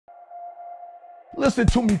Listen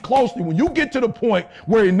to me closely. When you get to the point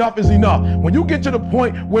where enough is enough, when you get to the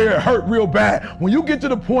point where it hurt real bad, when you get to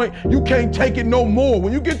the point you can't take it no more,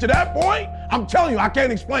 when you get to that point, I'm telling you, I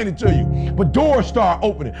can't explain it to you, but doors start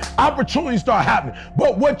opening, opportunities start happening.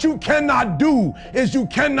 But what you cannot do is you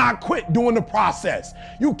cannot quit doing the process.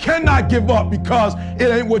 You cannot give up because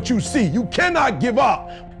it ain't what you see. You cannot give up.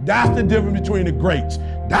 That's the difference between the greats.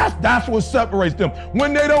 That's what separates them.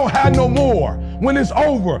 When they don't have no more, when it's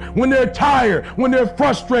over, when they're tired, when they're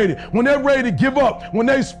frustrated, when they're ready to give up, when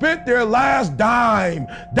they spent their last dime,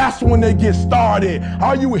 that's when they get started.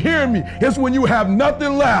 Are you hearing me? It's when you have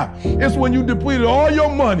nothing left. It's when you depleted all your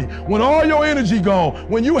money, when all your energy gone,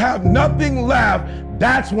 when you have nothing left.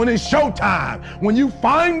 That's when it's showtime. When you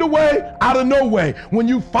find a way out of no way. When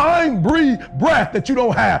you find breath that you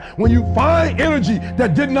don't have. When you find energy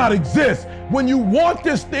that did not exist. When you want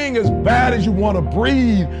this thing as bad as you want to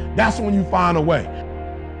breathe, that's when you find a way.